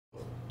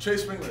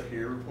Chase Winkler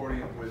here,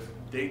 reporting with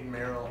Dayton,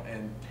 Merrill,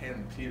 and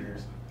Tannan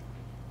Peters.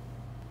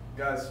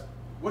 Guys,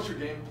 what's your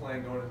game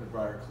plan going into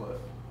Briarcliff?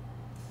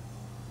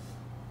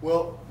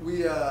 Well,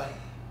 we, when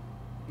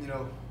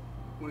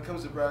it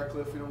comes to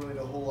Briarcliff, we don't really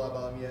know a whole lot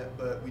about them yet,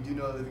 but we do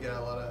know they've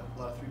got a lot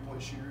of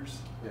three-point shooters.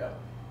 Yeah.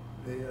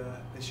 They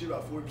shoot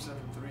about 40% from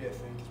three, I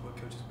think, is what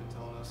coach has been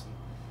telling us.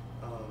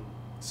 And,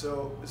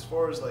 so as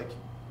far as like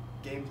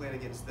game plan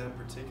against them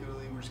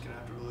particularly, we're just gonna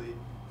have to really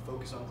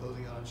focus on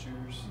closing out on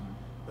shooters. Mm-hmm.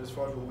 But as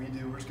far as what we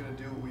do, we're just gonna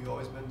do what we've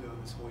always been doing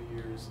this whole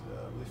year, is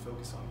really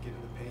focus on getting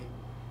in the paint,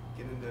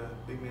 getting into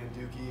big man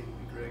Dookie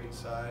and Greg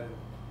inside,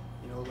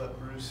 and let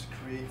Bruce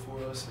create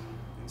for us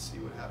and see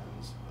what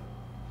happens.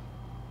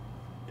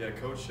 Yeah,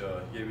 Coach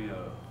gave me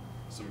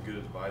some good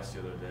advice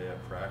the other day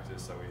at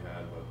practice that we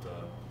had,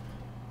 but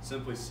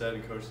simply said,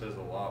 and Coach says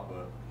a lot,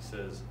 but he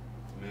says,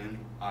 "Men,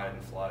 eye it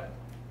and fly it."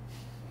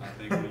 I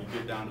think when you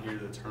get down here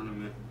to the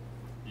tournament,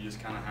 you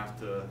just kind of have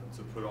to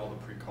put all the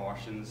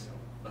precautions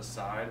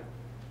aside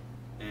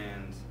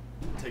and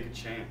take a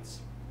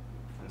chance.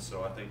 And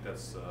so I think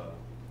that's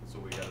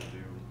what we got to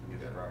do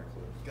against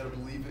Briarcliff. Got to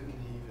believe it and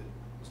heave it.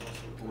 It's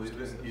also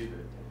Believe it and heave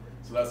it.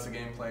 So that's the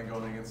game plan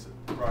going against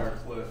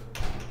Briarcliff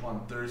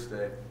on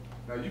Thursday.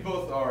 Now you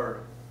both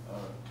are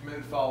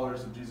committed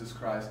followers of Jesus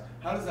Christ.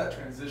 How does that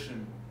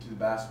transition to the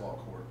basketball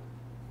court?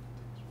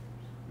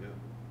 Yeah.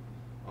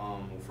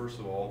 Well, first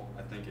of all,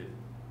 I think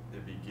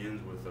it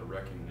begins with a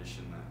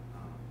recognition that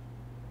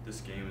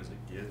this game is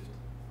a gift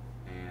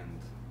and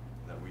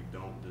that we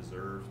don't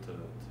deserve to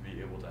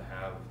be able to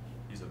have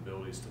these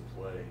abilities to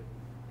play.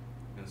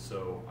 And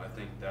so I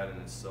think that in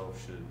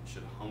itself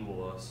should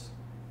humble us,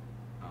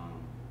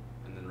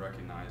 and then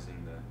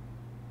recognizing that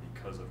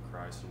because of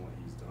Christ and what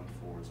He's done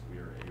for us, we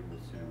are able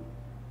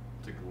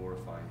to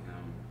glorify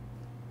Him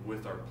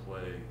with our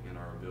play and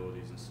our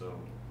abilities. And so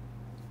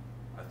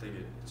I think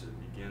it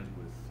begins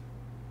with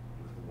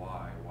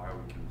why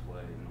we can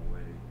play in a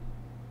way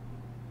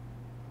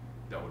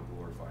that would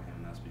glorify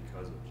Him, and that's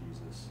because of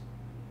Jesus.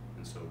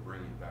 And so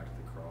bringing it back to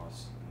the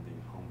cross and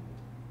being humbled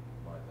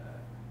by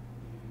that.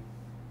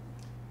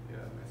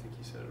 Yeah, I think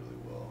you said it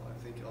really well. I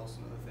think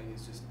also another thing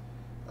is just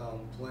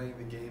playing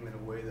the game in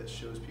a way that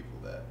shows people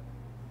that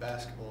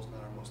basketball is not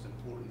our most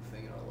important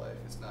thing in our life.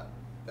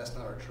 That's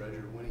not our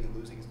treasure. Winning and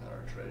losing is not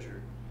our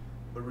treasure,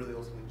 but really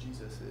ultimately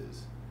Jesus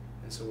is.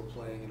 And so we're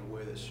playing in a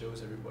way that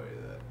shows everybody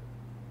that,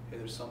 hey,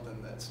 there's something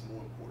that's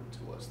more important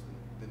to us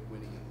than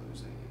winning and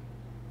losing.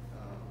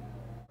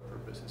 Our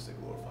purpose is to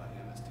glorify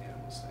Him, as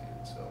Tannan was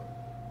saying. So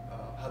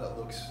how that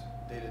looks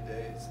day to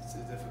day, it's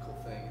a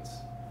difficult thing.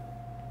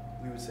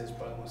 We would say it's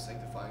probably the most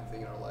sanctifying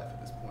thing in our life at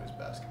this point is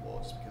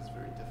basketball, just because it's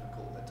very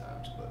difficult at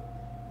times, but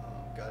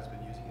God's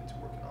been using it to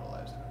work in our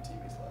lives and our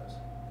teammates' lives.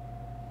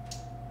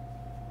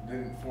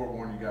 Didn't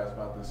forewarn you guys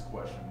about this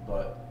question,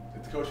 but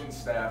if the coaching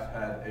staff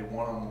had a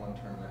one-on-one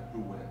tournament,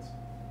 who wins?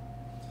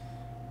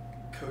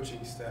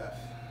 Coaching staff.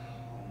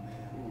 Oh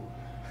man. Ooh.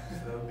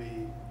 So that would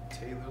be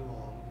Taylor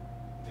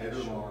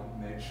Long,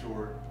 Nate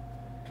Short,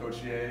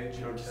 Coach Ye,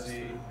 Coach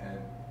Z, and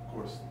of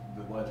course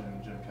the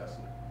legend Jim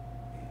Kessler.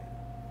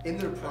 In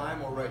their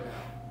prime or right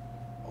now?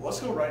 Well, let's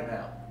go right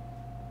now.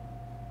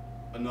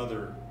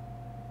 Another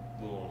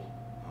little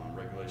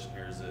regulation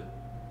here is that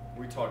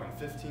we're talking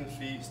 15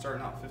 feet,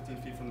 starting out 15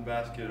 feet from the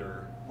basket,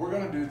 or we're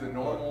gonna do the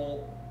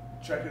normal,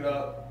 check it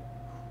up,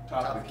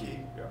 top of the key.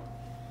 Yeah.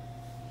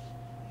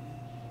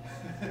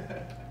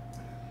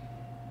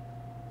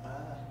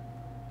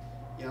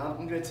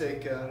 I'm gonna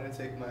take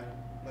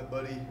my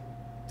buddy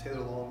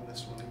Taylor Long in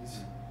this one.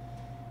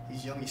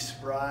 He's young, he's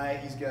spry.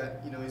 He's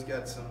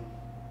got some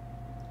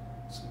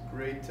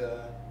great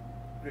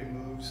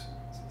moves.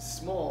 It's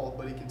small,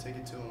 but he can take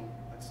it to him.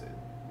 I'd say.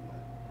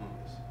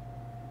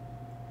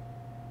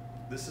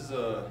 This is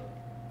a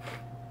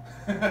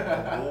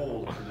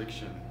bold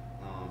prediction.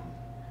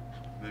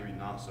 Maybe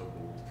not so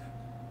bold,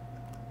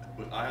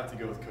 but I have to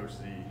go with Coach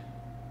Z.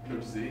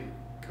 Coach Z.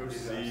 Coach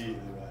He's Z.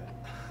 absolutely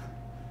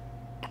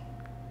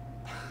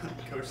right.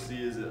 Coach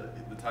Z is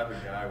the type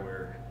of guy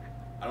where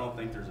I don't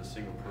think there's a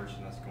single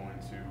person that's going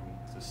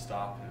to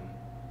stop him.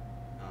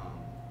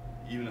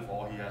 Even if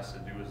all he has to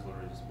do is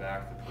literally just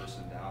back the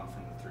person down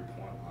from the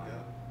three-point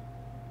line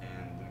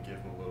and then give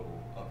him a little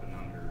up and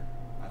under,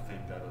 I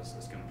think that's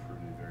going to prove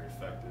to be very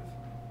effective.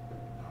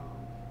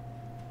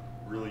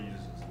 Really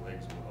uses his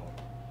legs well,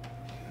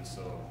 and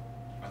so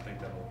I think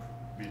that'll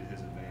be to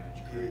his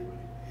advantage greatly.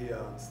 He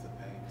owns the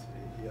paint.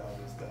 He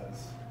always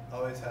does.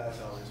 Always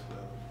has, always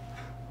will.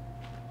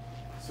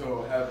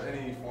 So have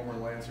any former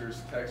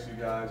Lancers text you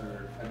guys,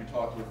 or have you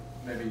talked with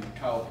maybe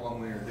Kyle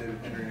Plumlee or David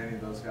Henry, any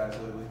of those guys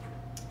lately?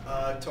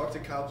 Talked to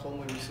Kyle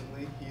Plumlee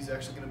recently. He's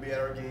actually going to be at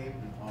our game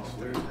on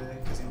Thursday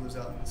because he lives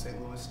out in St.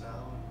 Louis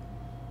now.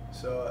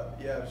 So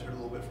yeah, I've heard a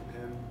little bit from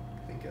him.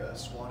 I think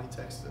Swanee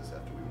texted us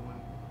after we won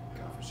the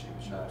conference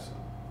championship. Nice. So.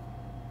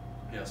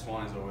 Yeah,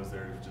 Swanee's always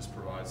there to just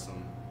provide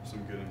some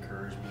good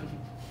encouragement.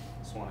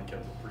 Swanee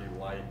kept it pretty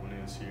light when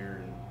he was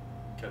here and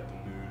kept the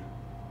mood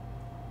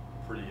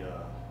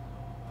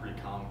pretty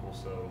comical.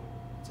 So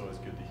it's always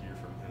good to hear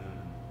from him.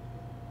 And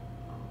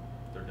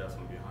they're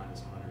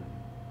mind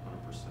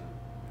is 100%. So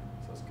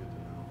that's good to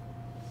know.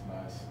 It's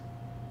nice.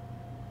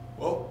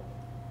 Well,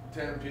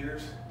 Tannan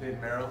Peters,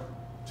 Dayton Merrill,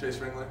 Chase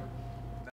Ringler,